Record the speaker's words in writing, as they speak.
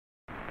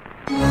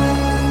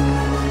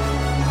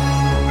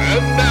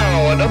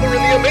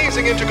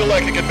amazing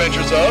intergalactic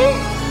adventures of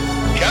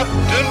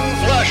Captain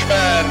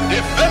Flashman,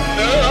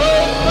 Defender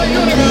of the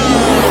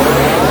Universe!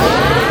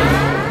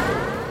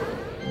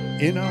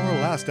 In our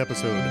last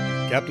episode,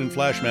 Captain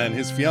Flashman,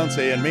 his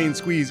fiancée and main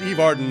squeeze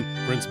Eve Arden,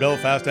 Prince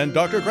Belfast, and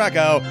Dr.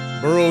 Krakow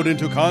burrowed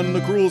into Khan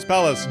the Cruel's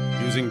palace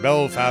using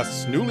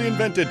Belfast's newly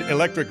invented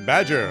electric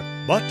badger,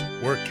 but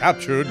were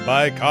captured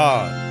by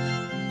Khan.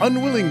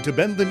 Unwilling to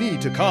bend the knee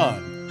to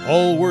Khan,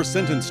 all were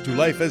sentenced to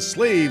life as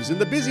slaves in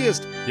the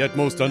busiest yet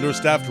most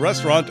understaffed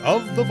restaurant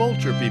of the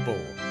Vulture people.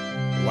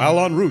 While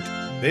en route,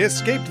 they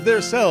escaped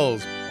their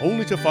cells,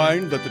 only to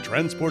find that the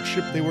transport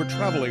ship they were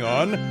traveling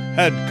on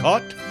had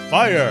caught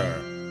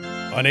fire.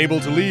 Unable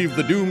to leave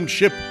the doomed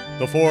ship,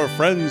 the four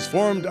friends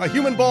formed a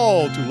human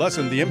ball to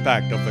lessen the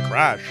impact of the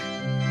crash.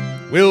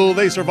 Will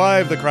they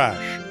survive the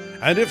crash?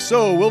 And if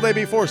so, will they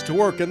be forced to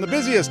work in the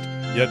busiest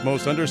yet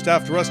most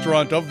understaffed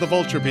restaurant of the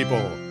Vulture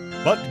people?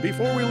 But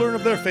before we learn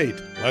of their fate,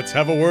 let's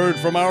have a word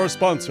from our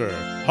sponsor,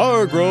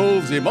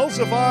 Hargrove's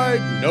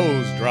Emulsified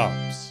Nose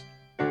Drops.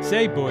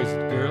 Say, boys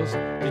and girls,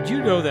 did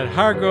you know that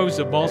Hargrove's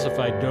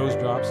Emulsified Nose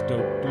Drops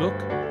don't look,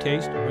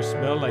 taste, or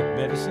smell like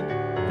medicine?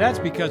 That's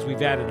because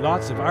we've added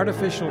lots of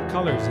artificial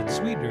colors and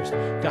sweeteners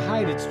to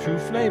hide its true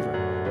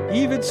flavor.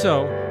 Even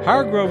so,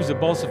 Hargrove's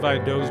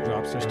Emulsified Nose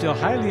Drops are still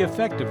highly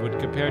effective when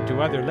compared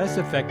to other less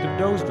effective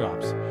nose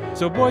drops.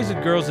 So boys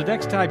and girls, the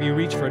next time you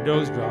reach for a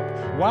nose drop,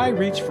 why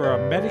reach for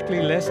a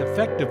medically less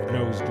effective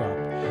nose drop?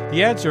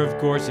 The answer, of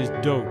course, is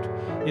don't.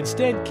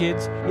 Instead,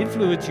 kids,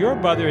 influence your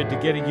mother into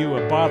getting you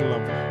a bottle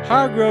of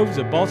Hargrove's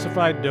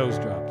Emulsified Nose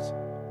Drops.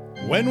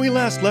 When we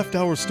last left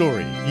our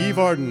story, Eve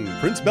Arden,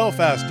 Prince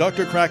Belfast,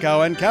 Dr.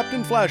 Krakow, and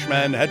Captain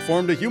Flashman had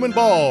formed a human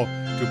ball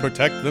to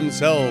protect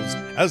themselves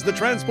as the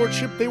transport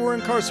ship they were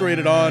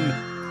incarcerated on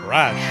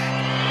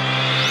crashed.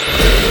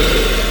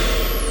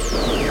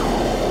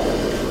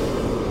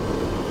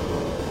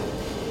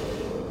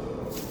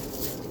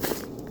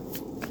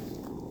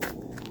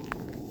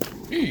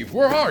 Eve,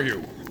 where are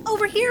you?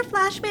 Over here,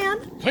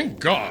 Flashman. Thank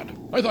God.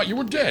 I thought you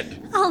were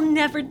dead. I'll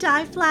never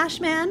die,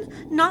 Flashman.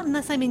 Not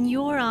unless I'm in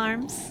your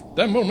arms.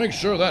 Then we'll make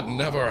sure that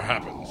never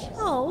happens.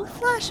 Oh,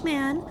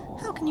 Flashman,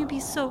 how can you be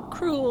so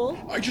cruel?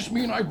 I just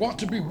mean I want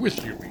to be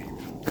with you,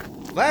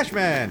 Eve.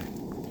 Flashman!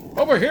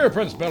 Over here,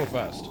 Prince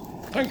Belfast.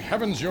 Thank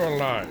heavens you're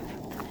alive.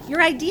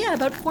 Your idea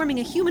about forming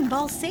a human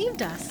ball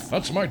saved us.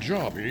 That's my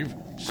job, Eve.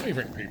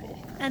 Saving people.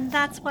 And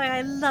that's why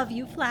I love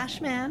you,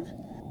 Flashman.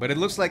 But it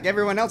looks like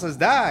everyone else has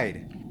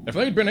died. If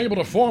they'd been able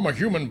to form a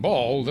human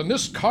ball, then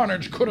this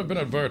carnage could have been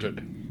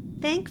averted.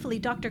 Thankfully,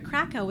 Dr.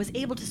 Krakow was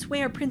able to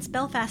swear Prince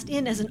Belfast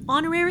in as an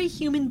honorary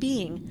human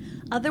being.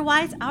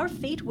 Otherwise, our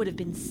fate would have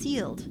been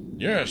sealed.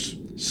 Yes,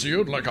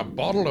 sealed like a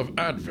bottle of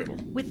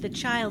Advil. With the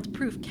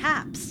child-proof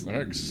caps.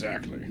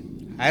 Exactly.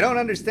 I don't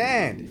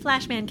understand.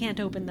 Flashman can't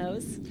open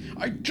those.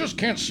 I just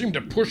can't seem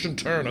to push and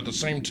turn at the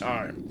same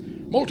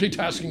time.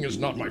 Multitasking is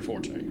not my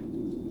forte.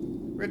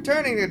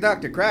 Returning to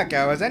Dr.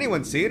 Krakow, has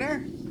anyone seen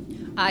her?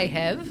 I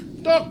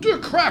have. Dr.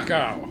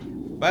 Krakow!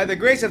 By the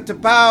grace of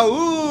Tapau,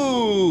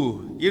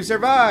 ooh! You've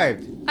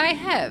survived. I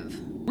have.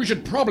 We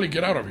should probably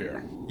get out of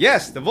here.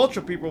 Yes, the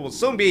Vulture people will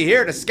soon be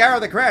here to scour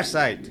the crash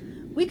site.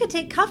 We could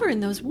take cover in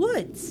those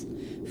woods.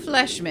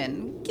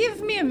 Flashman,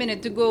 give me a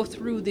minute to go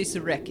through this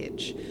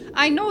wreckage.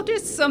 I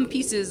noticed some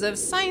pieces of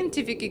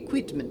scientific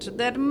equipment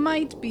that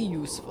might be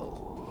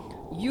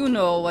useful. You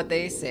know what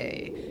they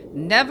say.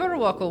 Never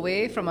walk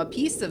away from a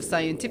piece of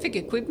scientific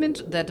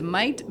equipment that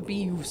might be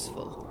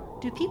useful.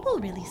 Do people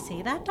really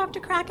say that,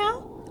 Dr.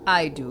 Krakow?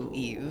 I do,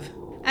 Eve.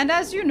 And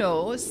as you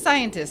know,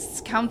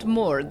 scientists count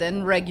more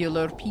than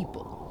regular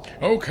people.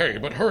 Okay,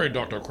 but hurry,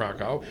 Dr.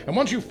 Krakow, and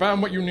once you've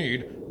found what you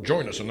need,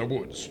 join us in the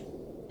woods.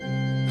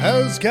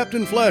 As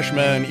Captain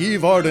Flashman,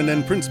 Eve Arden,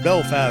 and Prince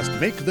Belfast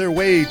make their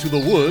way to the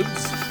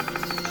woods,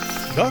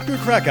 Dr.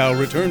 Krakow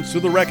returns to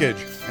the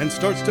wreckage and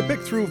starts to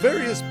pick through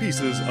various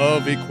pieces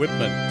of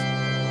equipment.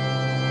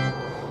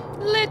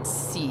 Let's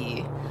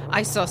see.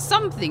 I saw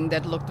something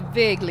that looked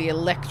vaguely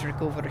electric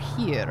over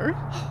here.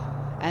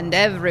 And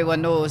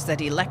everyone knows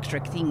that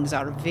electric things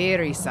are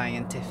very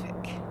scientific.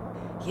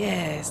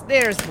 Yes,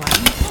 there's one.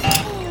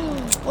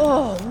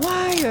 Oh,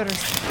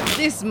 wires.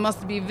 This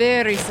must be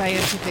very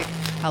scientific.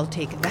 I'll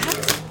take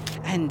that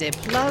and a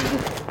plug.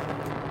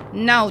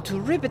 Now to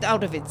rip it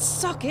out of its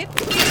socket.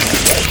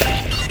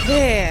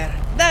 There,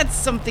 that's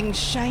something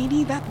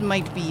shiny that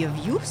might be of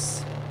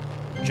use.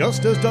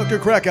 Just as Dr.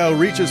 Krakow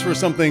reaches for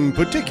something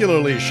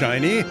particularly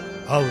shiny,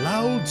 a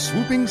loud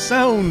swooping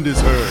sound is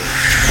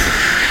heard.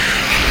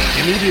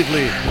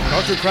 Immediately,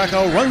 Dr.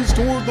 Krakow runs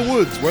toward the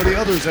woods where the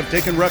others have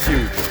taken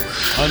refuge.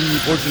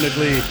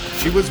 Unfortunately,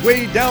 she was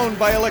weighed down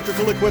by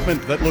electrical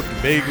equipment that looked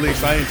vaguely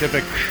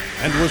scientific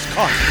and was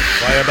caught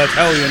by a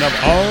battalion of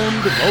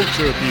armed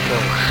Vulture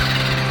people.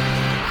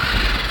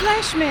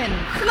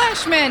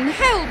 Flashman,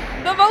 help!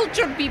 The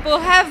Vulture people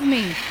have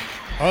me!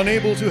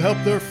 Unable to help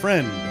their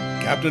friend,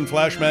 Captain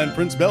Flashman,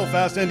 Prince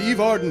Belfast, and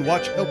Eve Arden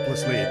watch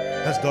helplessly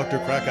as Dr.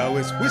 Krakow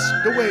is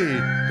whisked away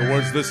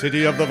towards the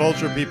city of the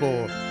Vulture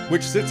people,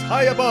 which sits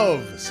high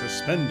above,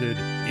 suspended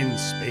in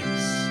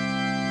space.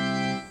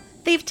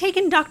 They've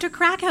taken Dr.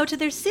 Krakow to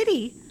their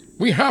city.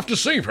 We have to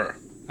save her.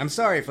 I'm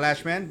sorry,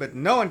 Flashman, but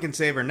no one can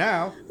save her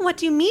now. What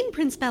do you mean,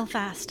 Prince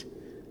Belfast?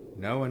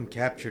 No one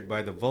captured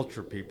by the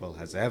Vulture people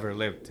has ever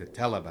lived to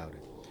tell about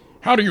it.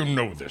 How do you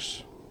know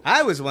this?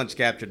 I was once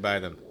captured by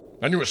them.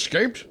 And you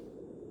escaped?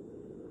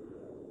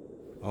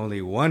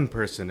 Only one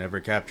person ever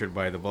captured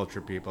by the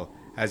Vulture people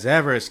has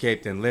ever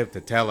escaped and lived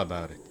to tell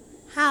about it.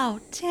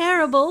 How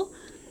terrible.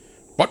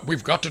 But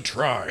we've got to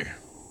try.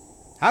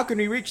 How can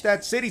we reach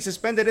that city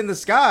suspended in the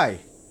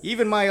sky?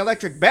 Even my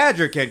electric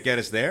badger can't get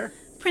us there.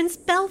 Prince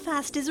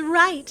Belfast is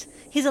right.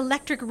 His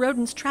electric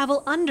rodents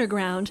travel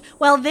underground,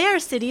 while their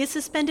city is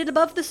suspended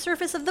above the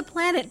surface of the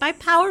planet by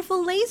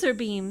powerful laser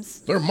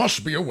beams. There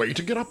must be a way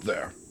to get up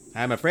there.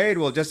 I'm afraid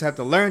we'll just have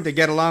to learn to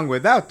get along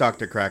without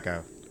Dr.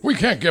 Krakow. We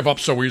can't give up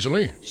so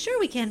easily. Sure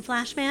we can,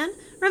 Flashman.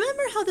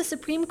 Remember how the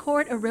Supreme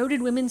Court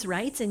eroded women's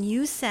rights and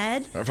you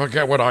said... I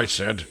forget what I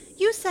said.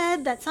 You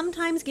said that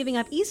sometimes giving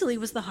up easily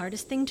was the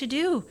hardest thing to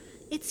do.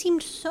 It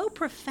seemed so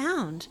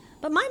profound.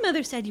 But my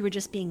mother said you were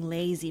just being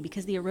lazy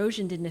because the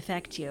erosion didn't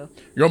affect you.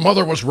 Your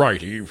mother was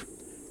right, Eve.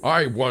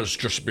 I was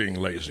just being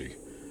lazy.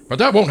 But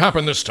that won't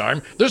happen this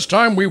time. This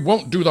time we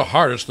won't do the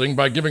hardest thing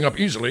by giving up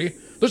easily.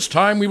 This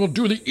time we will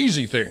do the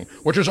easy thing,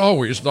 which is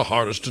always the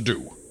hardest to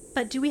do.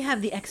 But do we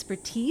have the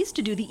expertise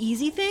to do the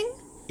easy thing?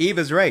 Eve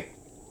is right.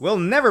 We'll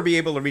never be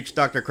able to reach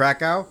Dr.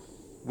 Krakow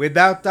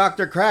without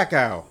Dr.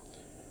 Krakow.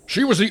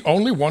 She was the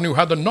only one who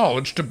had the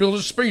knowledge to build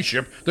a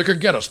spaceship that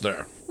could get us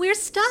there. We're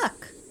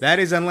stuck. That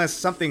is unless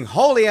something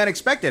wholly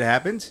unexpected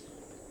happens.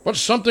 But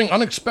something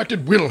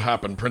unexpected will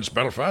happen, Prince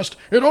Belfast.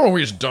 It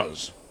always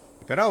does.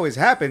 If it always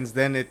happens,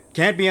 then it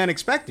can't be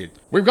unexpected.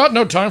 We've got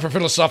no time for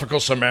philosophical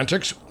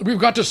semantics. We've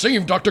got to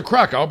save Dr.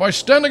 Krakow by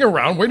standing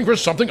around waiting for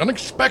something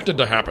unexpected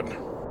to happen.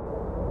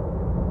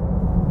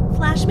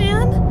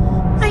 Flashman?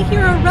 I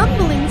hear a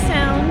rumbling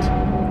sound.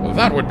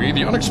 That would be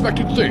the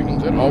unexpected thing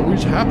that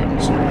always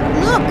happens.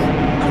 Look!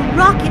 A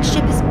rocket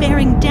ship is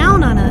bearing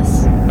down on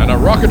us. And a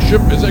rocket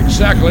ship is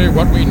exactly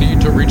what we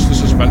need to reach the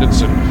suspended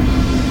city.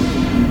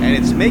 And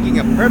it's making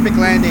a perfect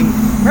landing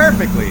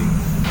perfectly.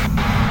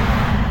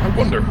 I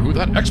wonder who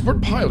that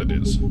expert pilot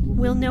is.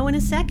 We'll know in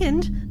a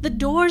second. The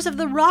doors of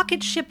the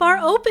rocket ship are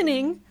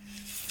opening.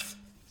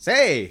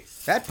 Say,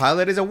 that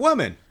pilot is a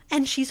woman.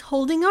 And she's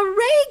holding a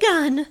ray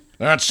gun.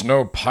 That's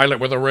no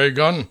pilot with a ray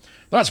gun.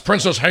 That's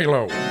Princess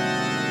Halo.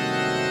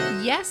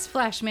 Yes,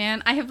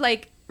 Flashman, I have,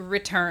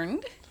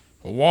 returned.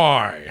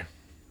 Why?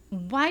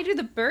 Why do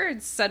the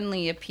birds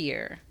suddenly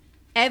appear?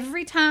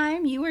 Every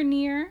time you are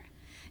near,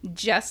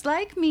 just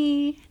like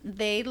me,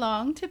 they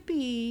long to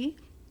be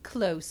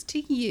close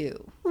to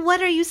you.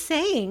 What are you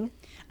saying?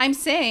 I'm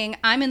saying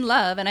I'm in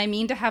love and I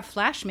mean to have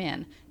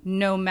Flashman,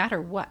 no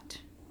matter what.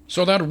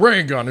 So that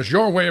ray gun is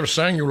your way of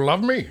saying you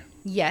love me?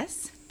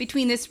 Yes,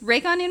 between this ray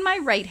gun in my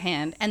right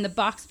hand and the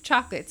box of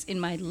chocolates in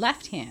my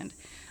left hand,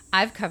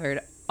 I've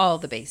covered all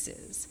the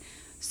bases.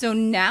 So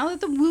now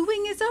that the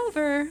wooing is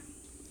over,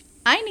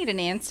 I need an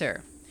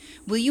answer.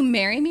 Will you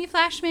marry me,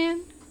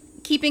 Flashman?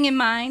 Keeping in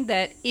mind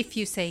that if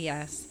you say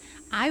yes,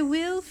 I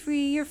will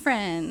free your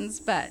friends,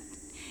 but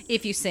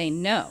if you say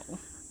no...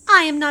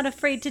 I am not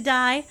afraid to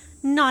die.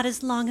 Not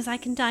as long as I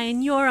can die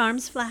in your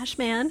arms,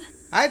 Flashman.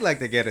 I'd like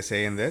to get a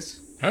say in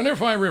this. And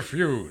if I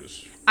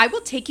refuse? I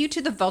will take you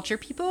to the Vulture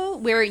people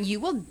where you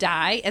will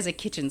die as a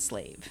kitchen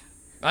slave.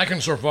 I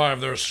can survive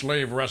their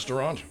slave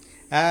restaurant.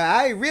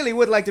 I really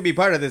would like to be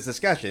part of this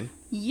discussion.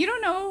 You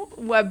don't know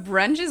what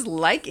brunch is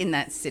like in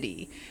that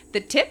city.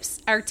 The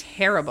tips are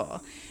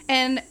terrible,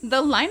 and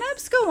the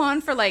lineups go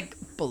on for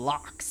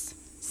blocks.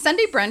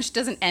 Sunday brunch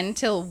doesn't end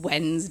till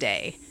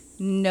Wednesday.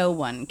 No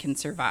one can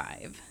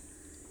survive.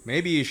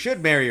 Maybe you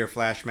should marry her,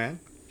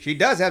 Flashman. She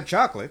does have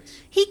chocolates.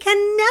 He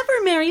can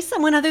never marry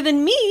someone other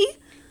than me.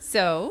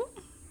 So,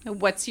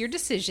 what's your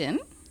decision?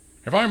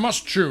 If I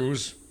must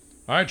choose,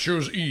 I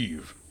choose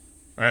Eve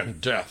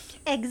and death.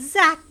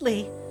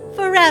 Exactly.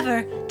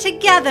 Forever.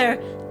 Together.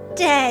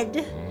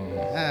 Dead.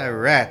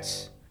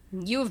 Rats.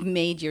 You've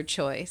made your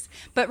choice.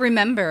 But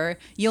remember,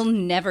 you'll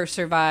never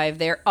survive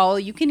their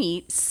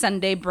all-you-can-eat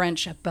Sunday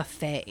brunch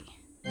buffet.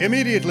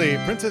 Immediately,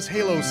 Princess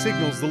Halo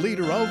signals the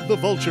leader of the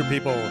Vulture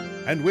people,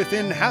 and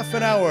within half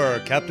an hour,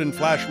 Captain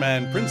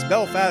Flashman, Prince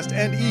Belfast,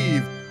 and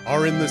Eve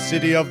are in the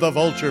city of the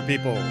Vulture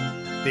people,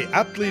 the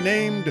aptly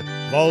named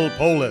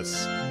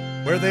Volpolis,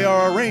 where they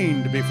are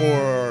arraigned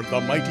before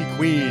the mighty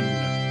queen,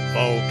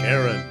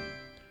 Vulkaren.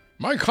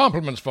 My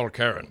compliments,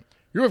 Vulkaren.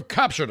 You have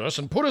captured us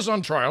and put us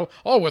on trial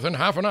all within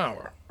half an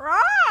hour.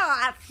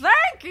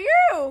 Thank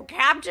you,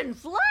 Captain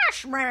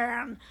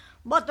Flashman.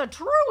 But the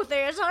truth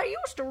is, I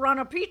used to run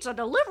a pizza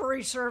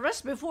delivery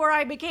service before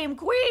I became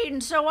queen,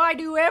 so I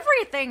do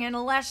everything in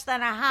less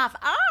than a half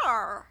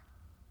hour.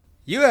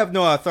 You have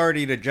no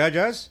authority to judge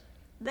us.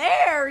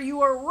 There,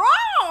 you are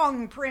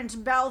wrong, Prince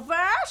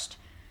Belfast.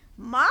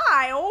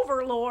 My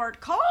overlord,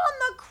 Con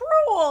the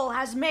Cruel,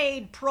 has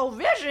made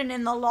provision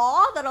in the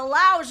law that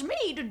allows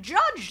me to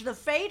judge the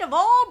fate of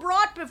all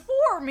brought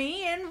before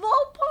me in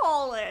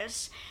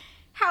Volpolis.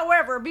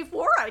 However,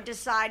 before I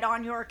decide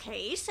on your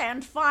case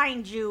and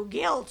find you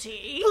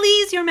guilty...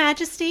 Please, Your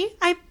Majesty,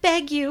 I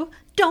beg you,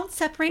 don't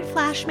separate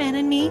Flashman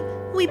and me.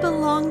 We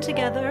belong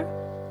together.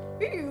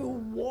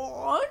 You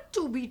want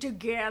to be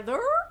together?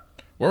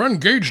 We're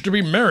engaged to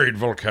be married,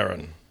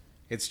 Vulkaren.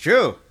 It's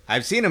true.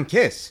 I've seen him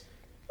kiss.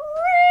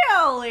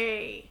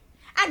 Really?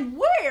 And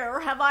where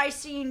have I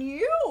seen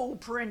you,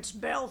 Prince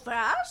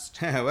Belfast?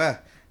 Well,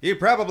 you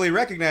probably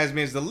recognize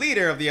me as the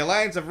leader of the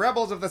Alliance of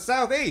Rebels of the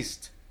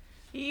Southeast.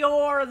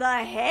 You're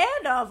the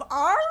head of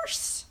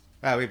ARSE?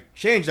 Well, we've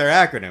changed our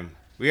acronym.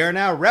 We are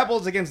now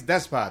Rebels Against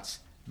Despots,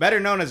 better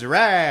known as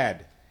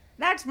RAD.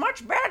 That's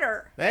much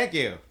better. Thank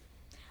you.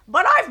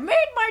 But I've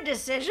made my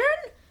decision.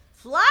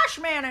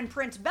 Flashman and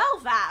Prince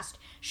Belfast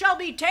shall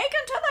be taken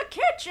to the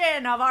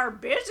kitchen of our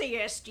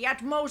busiest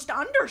yet most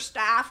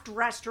understaffed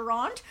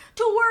restaurant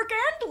to work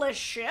endless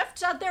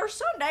shifts at their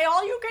Sunday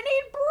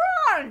all-you-can-eat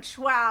brunch,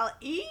 while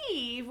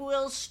Eve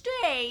will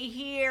stay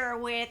here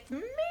with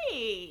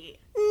me.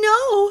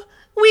 No,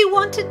 we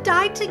want to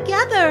die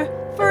together,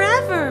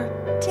 forever,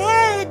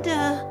 dead.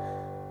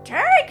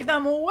 Take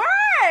them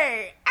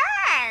away!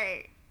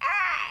 Aye!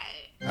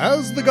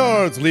 As the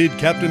guards lead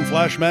Captain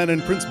Flashman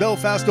and Prince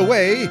Belfast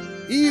away,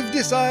 Eve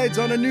decides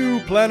on a new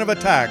plan of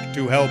attack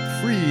to help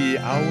free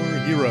our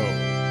hero.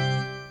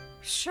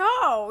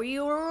 So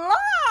you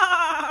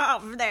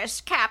love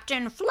this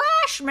Captain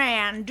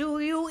Flashman, do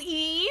you,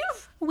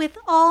 Eve? With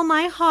all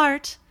my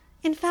heart.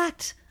 In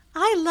fact,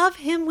 I love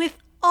him with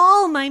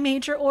all my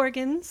major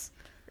organs.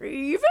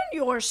 Even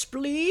your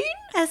spleen?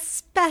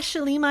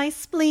 Especially my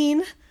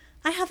spleen.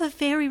 I have a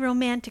very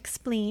romantic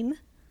spleen.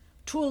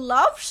 To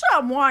love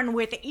someone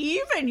with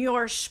even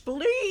your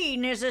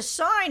spleen is a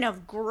sign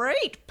of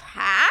great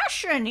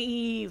passion,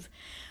 Eve.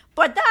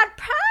 But that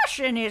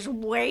passion is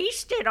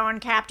wasted on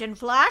Captain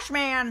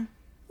Flashman.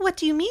 What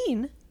do you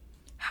mean?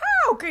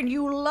 How can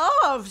you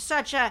love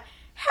such a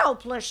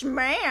helpless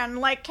man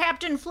like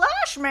Captain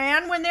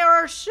Flashman when there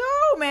are so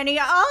many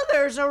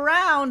others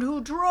around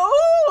who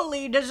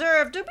truly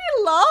deserve to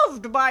be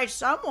loved by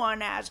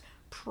someone as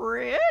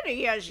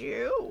pretty as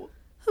you?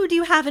 Who do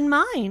you have in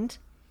mind?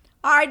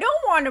 I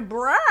don't want to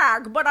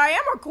brag, but I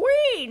am a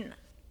queen.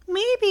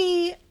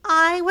 Maybe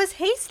I was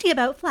hasty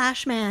about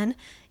Flashman.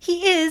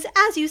 He is,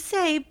 as you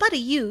say, but a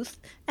youth,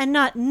 and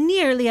not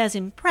nearly as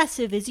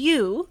impressive as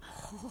you.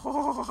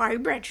 Oh, I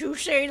bet you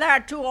say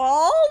that to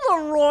all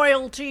the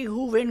royalty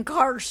who've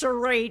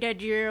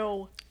incarcerated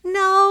you.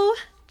 No,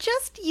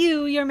 just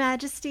you, Your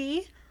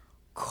Majesty.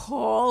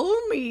 Call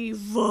me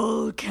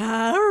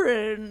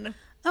Vulkaren.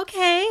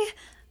 Okay,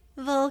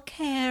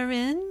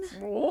 Vulkaren.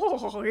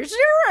 Oh, is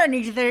there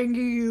anything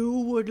you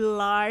would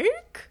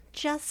like?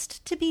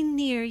 Just to be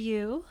near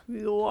you.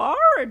 You are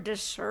a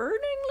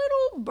discerning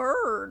little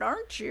bird,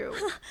 aren't you?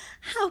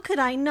 How could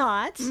I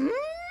not?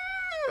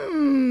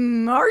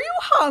 Are you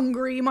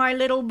hungry, my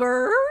little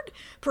bird?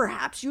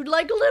 Perhaps you'd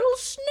like a little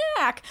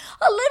snack,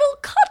 a little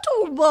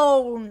cuttle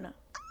bone.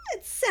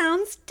 It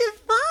sounds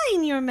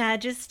divine, Your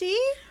Majesty.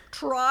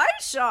 Try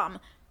some.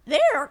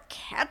 They're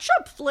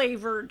ketchup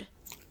flavored.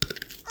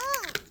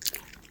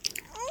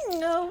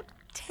 Oh,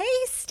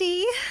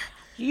 tasty.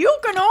 You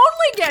can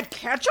only get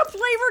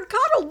ketchup-flavored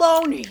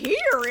cuttlebone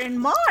here in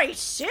my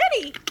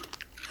city.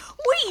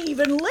 We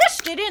even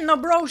list it in the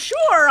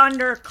brochure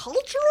under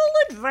cultural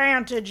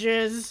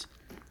advantages.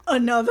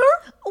 Another?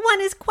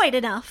 One is quite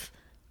enough.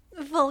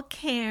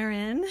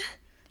 Vulkaren.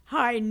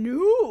 I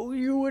knew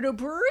you would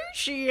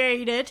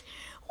appreciate it.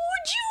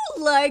 Would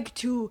you like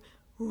to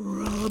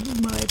rub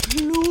my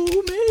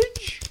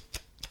plumage?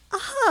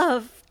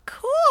 Of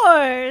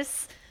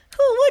course.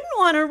 Who wouldn't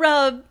want to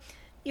rub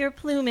your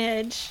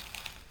plumage?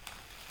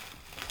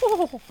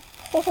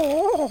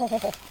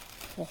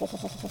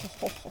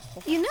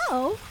 You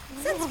know,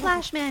 since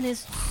Flashman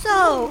is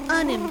so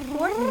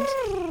unimportant,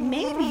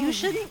 maybe you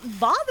shouldn't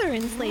bother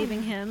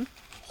enslaving him.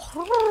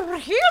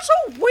 He's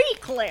a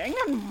weakling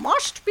and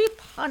must be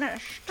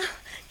punished.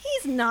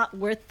 He's not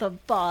worth the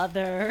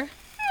bother.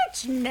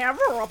 It's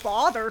never a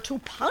bother to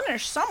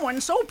punish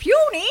someone so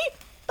puny.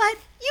 But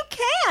you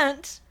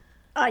can't.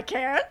 I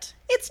can't?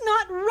 It's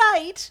not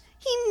right.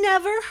 He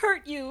never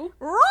hurt you.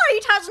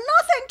 Right has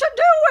nothing to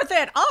do with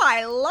it.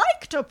 I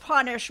like to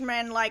punish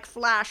men like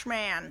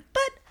Flashman.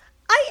 But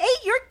I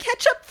ate your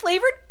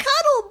ketchup-flavored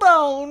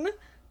cuttlebone.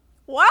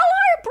 While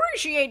I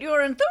appreciate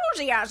your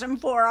enthusiasm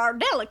for our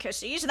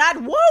delicacies,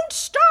 that won't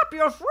stop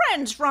your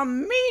friends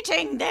from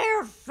meeting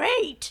their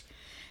fate.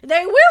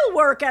 They will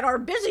work at our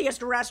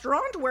busiest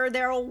restaurant where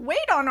they'll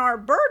wait on our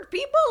bird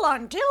people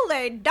until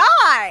they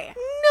die.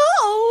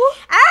 No!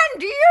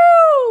 And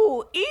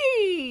you,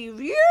 Eve,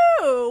 you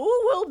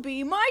will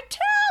be my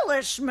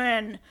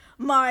talisman,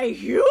 my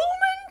human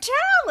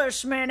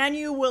talisman, and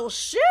you will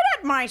sit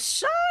at my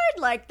side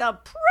like the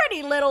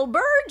pretty little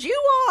bird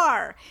you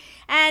are.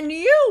 And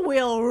you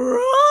will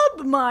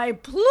rub my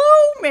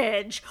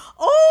plumage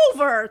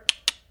over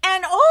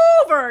and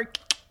over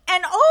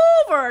and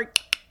over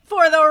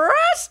for the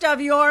rest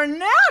of your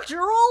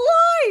natural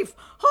life.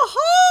 Ha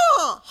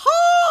ha!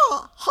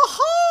 Ha ha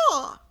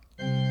ha!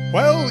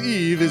 While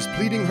Eve is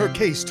pleading her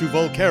case to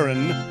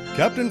Vulkaren,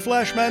 Captain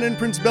Flashman and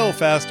Prince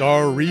Belfast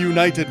are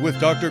reunited with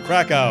Dr.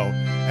 Krakow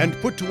and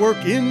put to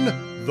work in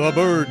the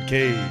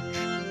birdcage.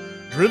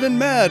 Driven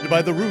mad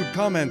by the rude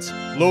comments,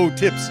 low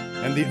tips,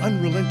 and the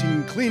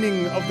unrelenting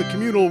cleaning of the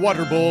communal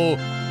water bowl,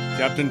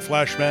 Captain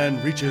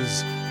Flashman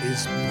reaches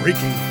his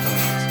breaking point.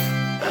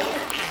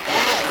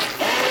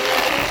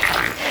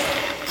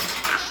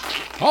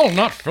 I'll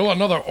not fill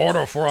another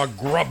order for a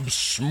grub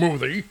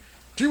smoothie.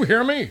 Do you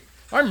hear me?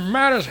 I'm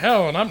mad as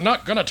hell, and I'm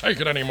not gonna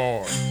take it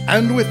anymore.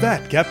 And with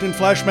that, Captain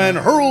Flashman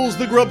hurls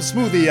the grub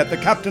smoothie at the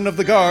captain of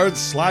the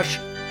guards /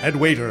 head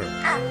waiter.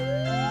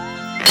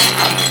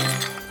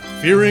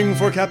 Fearing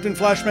for Captain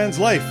Flashman's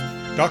life,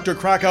 Dr.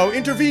 Krakow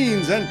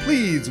intervenes and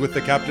pleads with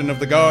the captain of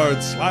the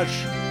guards /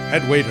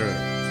 head waiter.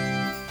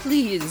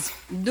 Please,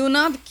 do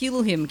not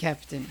kill him,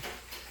 Captain.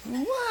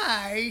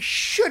 Why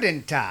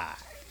shouldn't I?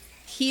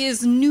 He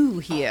is new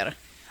here.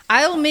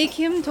 I'll make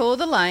him toe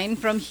the line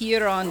from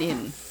here on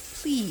in.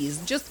 Please,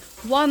 just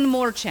one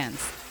more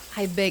chance.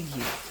 I beg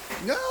you.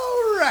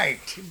 All right,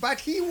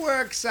 but he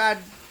works a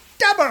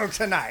double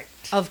tonight.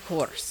 Of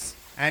course.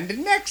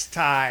 And next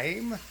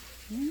time,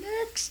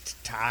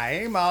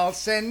 I'll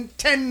send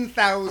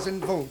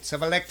 10,000 volts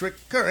of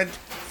electric current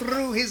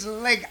through his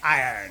leg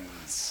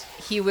irons.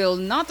 He will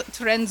not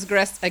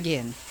transgress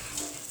again.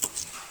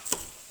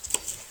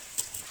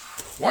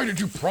 Why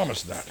did you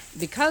promise that?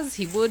 Because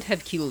he would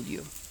have killed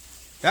you.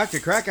 Dr.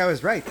 Krakow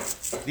is right.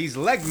 These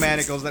leg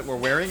manacles that we're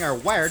wearing are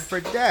wired for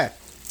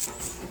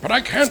death. But I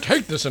can't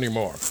take this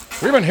anymore.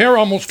 We've been here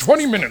almost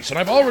 20 minutes, and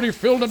I've already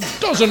filled a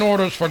dozen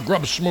orders for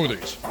grub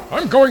smoothies.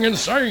 I'm going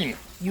insane.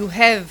 You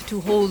have to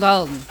hold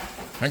on.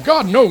 And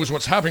God knows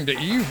what's happening to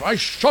Eve. I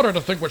shudder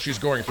to think what she's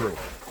going through.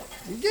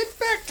 Get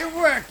back to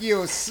work,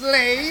 you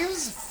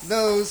slaves.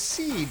 Those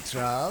seed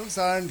troughs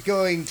aren't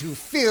going to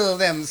fill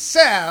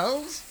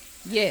themselves.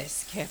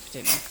 Yes,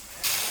 Captain.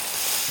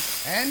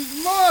 And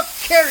more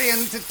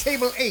carrion to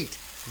table 8.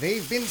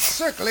 They've been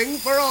circling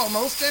for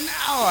almost an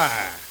hour.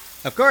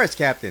 Of course,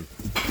 Captain.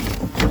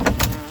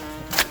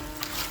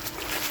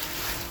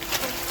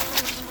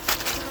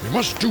 We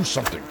must do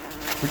something.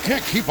 We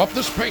can't keep up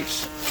this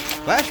pace.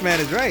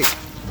 Flashman is right.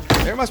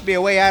 There must be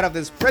a way out of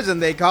this prison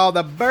they call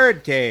the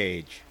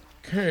birdcage.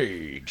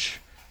 Cage.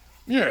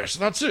 Yes,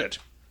 that's it.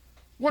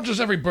 What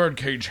does every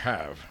birdcage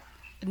have?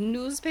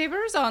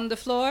 Newspapers on the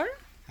floor?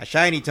 A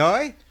shiny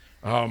toy?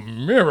 A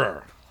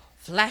mirror.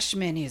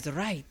 Flashman is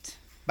right.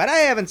 But I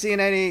haven't seen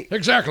any...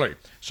 Exactly.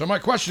 So my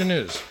question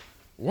is,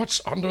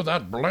 what's under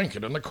that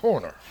blanket in the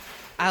corner?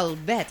 I'll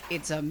bet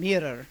it's a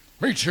mirror.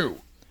 Me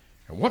too.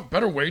 And what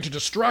better way to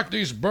distract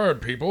these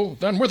bird people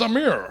than with a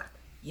mirror?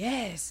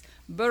 Yes,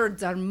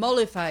 birds are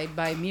mollified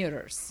by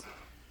mirrors.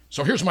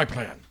 So here's my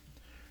plan.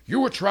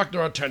 You attract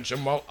their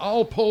attention while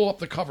I'll pull up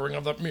the covering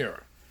of that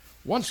mirror.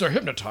 Once they're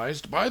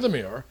hypnotized by the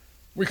mirror,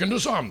 we can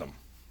disarm them.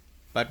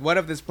 But what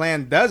if this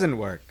plan doesn't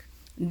work?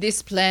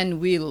 This plan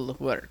will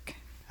work.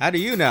 How do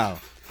you know?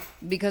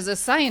 Because a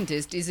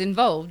scientist is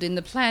involved in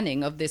the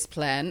planning of this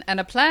plan, and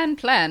a plan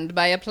planned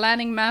by a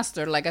planning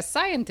master like a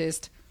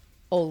scientist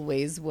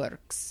always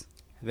works.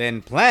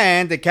 Then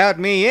plan to count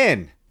me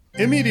in.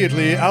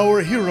 Immediately,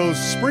 our heroes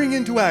spring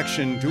into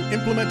action to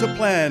implement a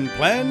plan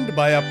planned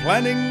by a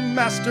planning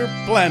master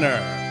planner.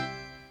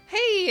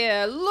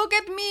 Hey, look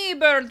at me,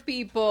 bird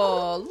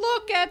people!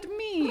 Look at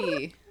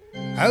me!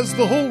 As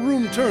the whole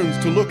room turns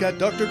to look at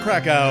Dr.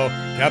 Krakow,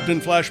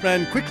 Captain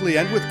Flashman quickly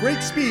and with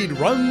great speed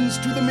runs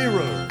to the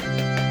mirror.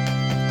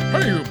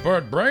 Hey, you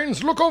bird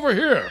brains, look over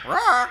here.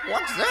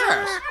 What's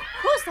this?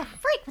 Who's the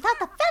freak without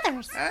the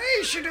feathers?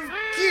 I should have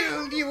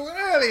killed you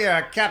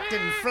earlier,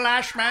 Captain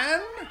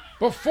Flashman.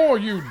 Before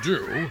you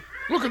do,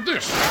 look at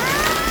this.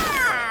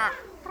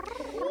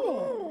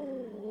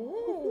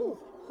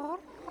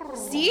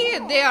 See,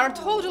 they are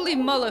totally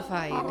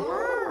mollified.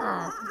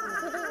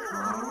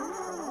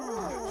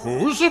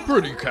 Who's the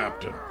pretty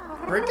captain?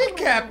 Pretty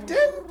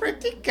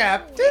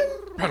captain.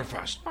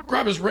 Belfast,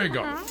 grab his ray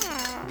gun.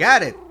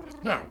 Got it.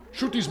 Now,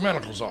 shoot these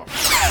manacles off.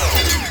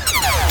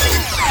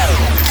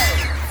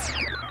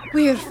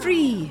 We're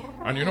free.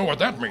 And you know what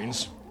that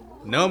means?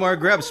 No more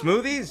grub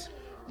smoothies?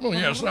 Well,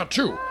 yes, that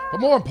too. But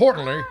more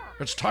importantly,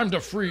 it's time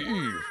to free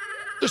Eve.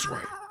 This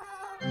way.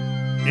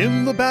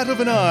 In the bat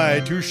of an eye,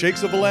 2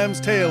 shakes of a lamb's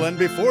tail, and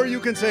before you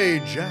can say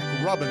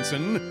Jack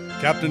Robinson,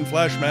 Captain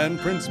Flashman,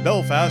 Prince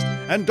Belfast,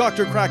 and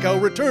Dr. Krakow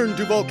return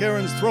to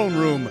Vulkaren's throne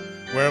room,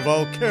 where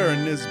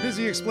Vulkaren is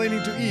busy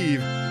explaining to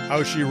Eve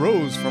how she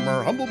rose from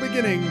her humble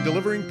beginning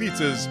delivering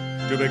pizzas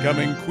to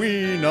becoming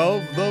queen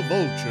of the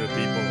vulture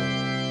people.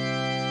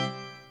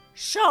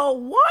 So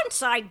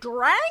once I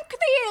drank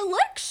the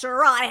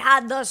elixir, I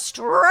had the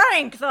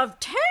strength of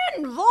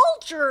 10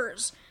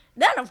 vultures.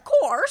 Then, of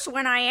course,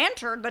 when I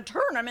entered the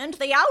tournament,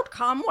 the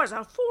outcome was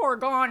a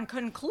foregone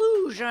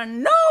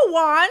conclusion. No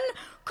one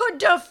could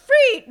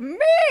defeat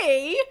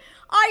me.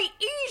 I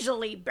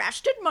easily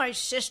bested my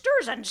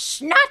sisters and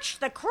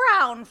snatched the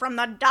crown from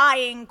the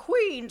dying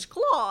queen's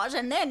claws,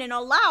 and then in a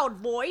loud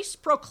voice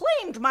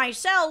proclaimed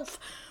myself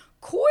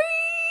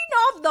Queen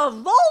of the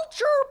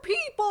Vulture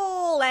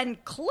people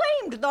and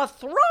claimed the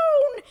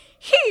throne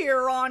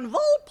here on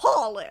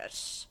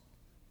Volpolis.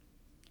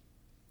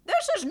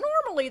 This is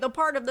normally the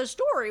part of the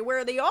story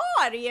where the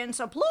audience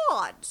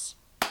applauds.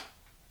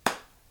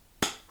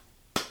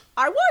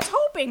 I was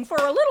hoping for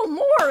a little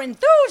more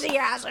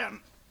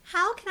enthusiasm.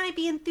 How can I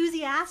be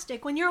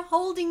enthusiastic when you're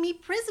holding me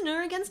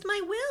prisoner against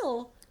my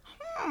will?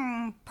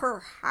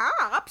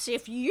 Perhaps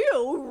if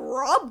you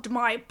rubbed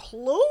my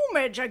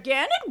plumage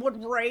again, it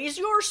would raise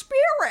your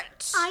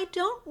spirits. I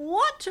don't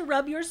want to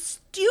rub your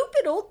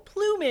stupid old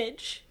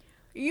plumage.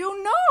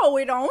 You know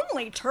it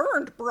only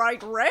turned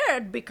bright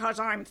red because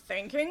I'm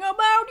thinking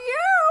about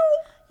you.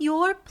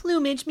 Your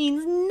plumage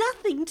means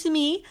nothing to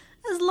me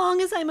as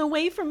long as I'm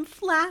away from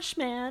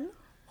Flashman.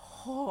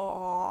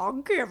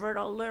 Oh, give it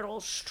a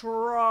little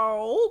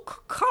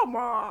stroke. Come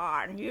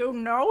on, you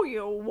know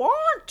you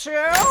want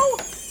to.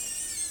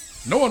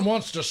 No one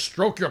wants to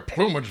stroke your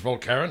plumage,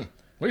 Vulkaren.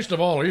 Least of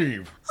all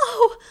Eve.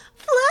 Oh,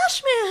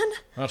 Flashman!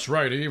 That's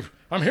right, Eve.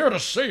 I'm here to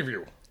save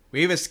you.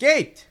 We've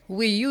escaped.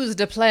 We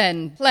used a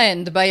plan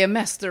planned by a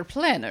master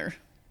planner.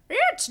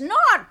 It's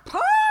not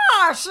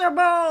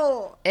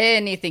possible.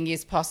 Anything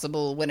is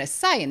possible when a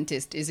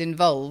scientist is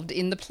involved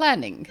in the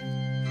planning.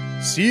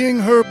 Seeing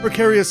her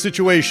precarious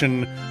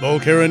situation,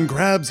 Vulkaren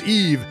grabs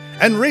Eve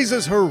and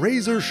raises her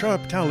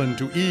razor-sharp talon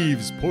to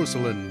Eve's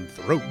porcelain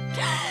throat.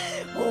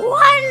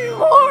 One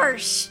more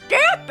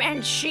step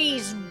and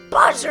she's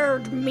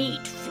buzzard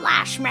meat,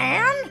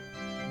 Flashman.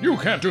 You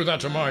can't do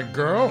that to my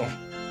girl.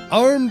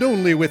 Armed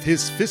only with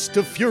his fist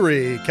of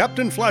fury,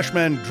 Captain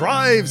Flashman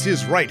drives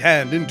his right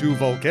hand into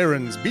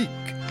Vulkaren's beak.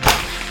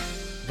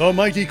 The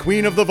mighty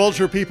queen of the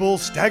vulture people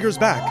staggers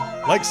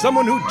back like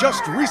someone who'd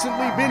just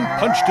recently been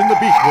punched in the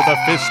beak with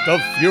a fist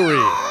of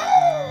fury.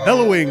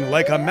 Bellowing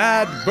like a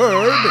mad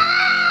bird,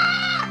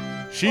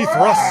 she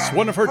thrusts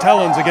one of her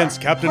talons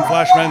against Captain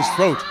Flashman's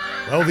throat,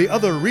 while the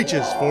other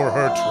reaches for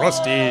her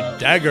trusty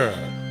dagger.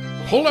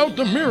 Pull out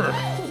the mirror.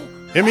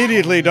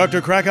 Immediately,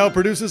 Dr. Krakow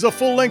produces a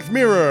full-length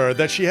mirror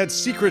that she had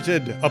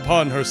secreted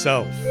upon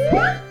herself.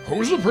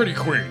 Who's the pretty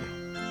queen?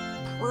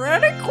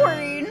 Pretty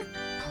queen.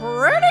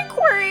 Pretty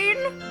queen.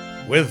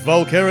 With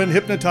Vulkaren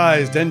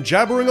hypnotized and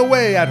jabbering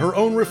away at her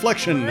own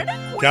reflection,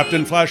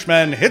 Captain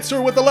Flashman hits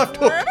her with the left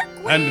hook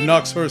and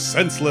knocks her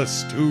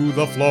senseless to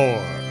the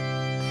floor.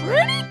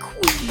 Pretty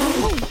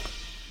queen.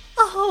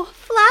 Oh,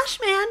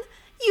 Flashman,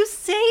 you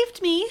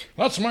saved me.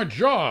 That's my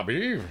job,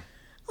 Eve.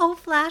 Oh,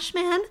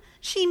 Flashman,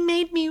 she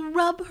made me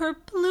rub her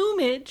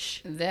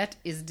plumage. That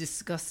is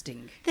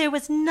disgusting. There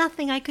was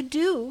nothing I could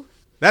do.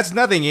 That's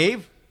nothing,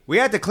 Eve. We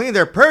had to clean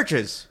their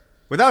perches.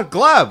 Without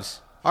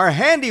gloves. Our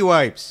handy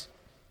wipes.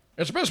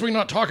 It's best we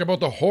not talk about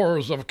the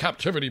horrors of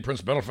captivity,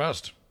 Prince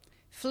Belfast.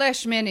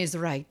 Flashman is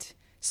right.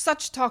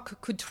 Such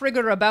talk could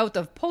trigger a bout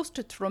of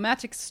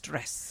post-traumatic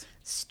stress.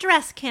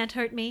 Stress can't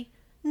hurt me.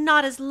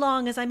 Not as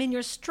long as I'm in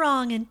your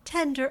strong and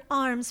tender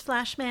arms,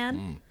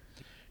 Flashman.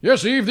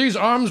 Yes, Eve, these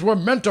arms were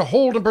meant to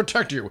hold and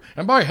protect you,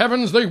 and by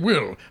heavens they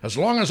will, as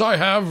long as I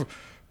have,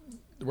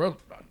 well,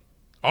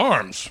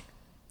 arms.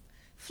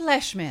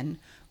 Flashman,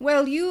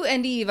 while you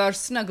and Eve are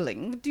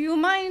snuggling, do you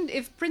mind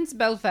if Prince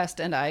Belfast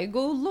and I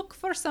go look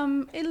for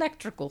some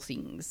electrical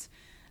things?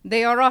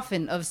 They are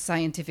often of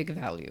scientific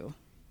value.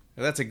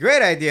 Well, that's a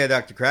great idea,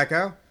 Dr.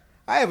 Krakow.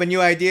 I have a new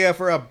idea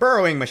for a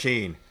burrowing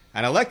machine.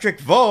 An electric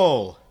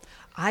vole.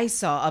 I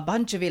saw a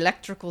bunch of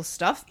electrical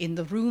stuff in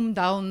the room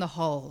down the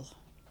hall.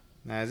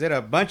 Now, is it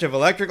a bunch of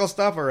electrical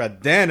stuff or a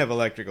den of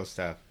electrical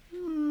stuff?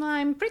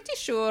 I'm pretty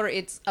sure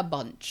it's a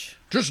bunch.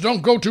 Just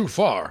don't go too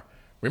far.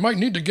 We might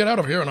need to get out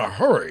of here in a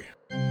hurry.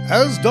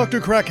 As Dr.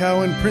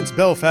 Krakow and Prince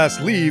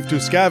Belfast leave to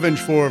scavenge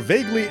for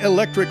vaguely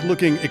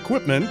electric-looking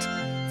equipment,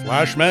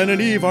 Flashman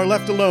and Eve are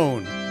left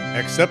alone,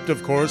 except,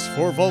 of course,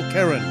 for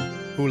Vulkaren,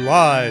 who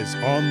lies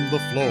on the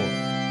floor.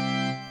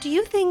 Do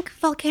you think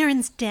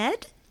Vulkaren's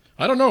dead?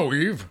 I don't know,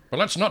 Eve, but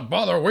let's not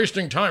bother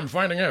wasting time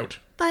finding out.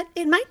 But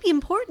it might be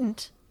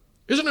important.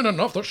 Isn't it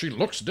enough that she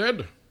looks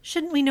dead?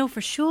 Shouldn't we know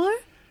for sure?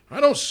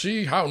 I don't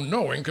see how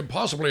knowing could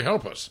possibly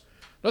help us.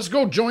 Let's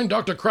go join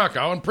Dr.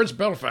 Krakow and Prince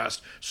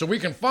Belfast so we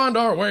can find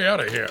our way out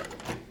of here.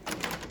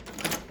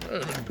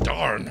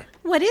 Darn.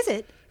 What is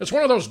it? It's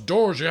one of those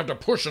doors you have to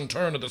push and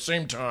turn at the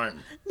same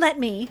time. Let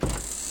me.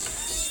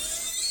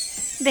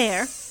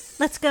 There.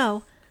 Let's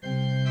go.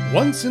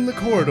 Once in the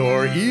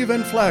corridor, Eve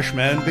and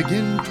Flashman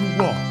begin to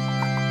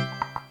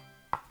walk.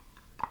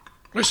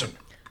 Listen.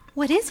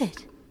 What is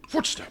it?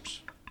 Footsteps.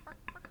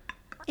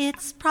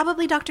 It's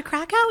probably Dr.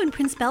 Krakow and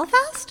Prince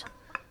Belfast?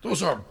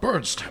 Those are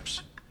bird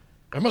steps.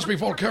 It must be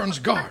Vulkaren's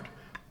guard.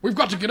 We've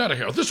got to get out of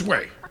here. This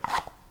way.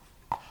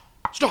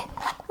 Stop.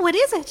 What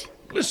is it?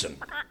 Listen.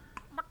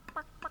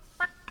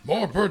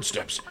 More bird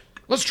steps.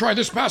 Let's try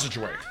this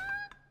passageway.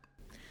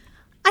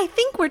 I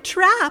think we're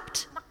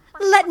trapped.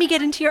 Let me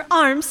get into your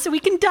arms so we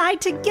can die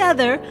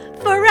together,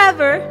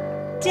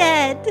 forever,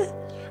 dead.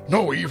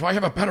 No, Eve, I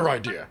have a better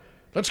idea.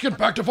 Let's get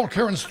back to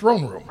Vulkaren's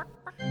throne room.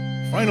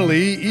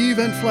 Finally, Eve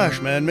and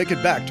Flashman make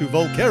it back to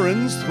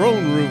Vulkaren's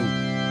throne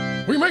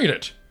room. We made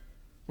it.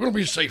 We'll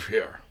be safe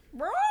here.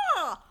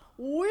 Bruh,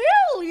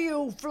 Will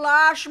you,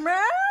 Flashman?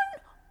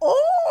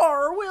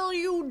 Or will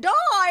you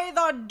die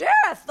the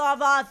death of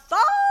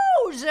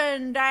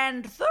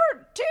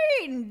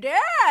 1,013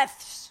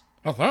 deaths?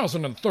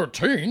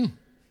 1,013?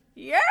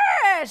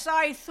 Yes,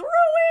 I threw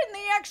in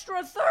the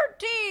extra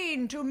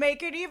 13 to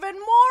make it even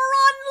more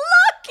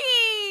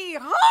unlucky!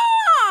 Ha!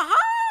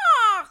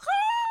 Ha!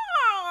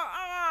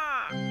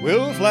 Ha!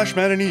 Will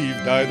Flashman and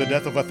Eve die the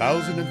death of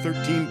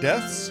 1,013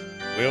 deaths?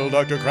 Will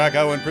Dr.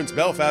 Krakow and Prince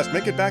Belfast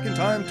make it back in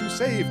time to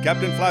save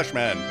Captain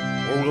Flashman?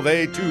 Or will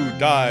they too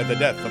die the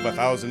death of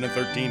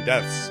 1,013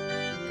 deaths?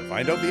 To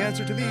find out the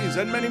answer to these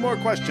and many more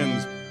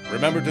questions,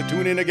 remember to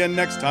tune in again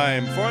next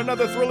time for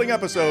another thrilling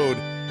episode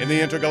in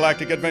the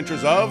intergalactic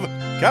adventures of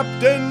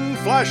Captain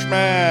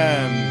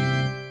Flashman.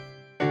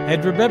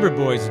 And remember,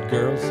 boys and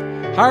girls,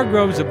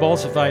 Hargrove's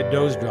emulsified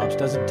nose drops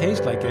doesn't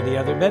taste like any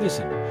other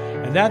medicine,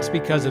 and that's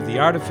because of the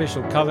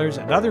artificial colors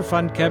and other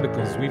fun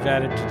chemicals we've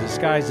added to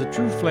disguise the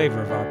true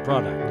flavor of our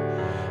product.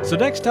 So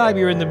next time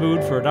you're in the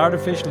mood for an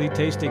artificially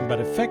tasting but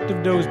effective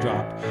nose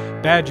drop,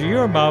 badger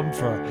your mom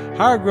for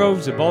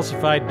Hargrove's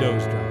emulsified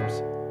nose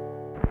drops.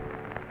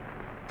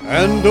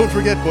 And don't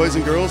forget, boys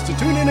and girls, to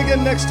tune in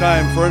again next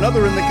time for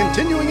another in the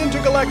continuing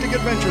intergalactic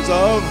adventures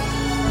of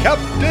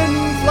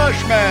Captain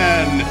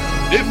Flashman,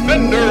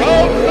 Defender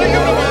of the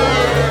Universe!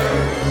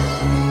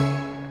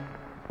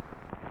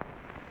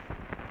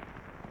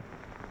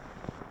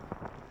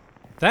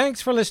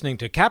 Thanks for listening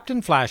to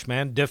Captain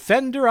Flashman,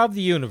 Defender of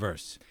the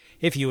Universe.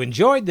 If you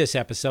enjoyed this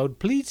episode,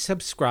 please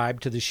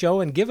subscribe to the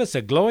show and give us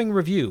a glowing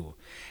review.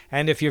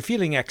 And if you're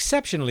feeling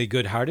exceptionally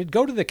good-hearted,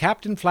 go to the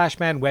Captain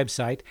Flashman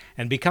website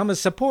and become a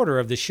supporter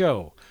of the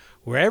show,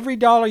 where every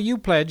dollar you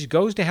pledge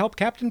goes to help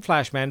Captain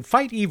Flashman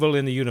fight evil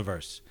in the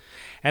universe.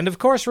 And of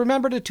course,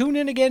 remember to tune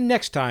in again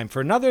next time for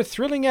another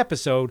thrilling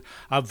episode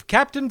of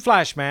Captain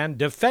Flashman,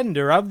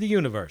 Defender of the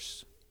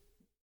Universe.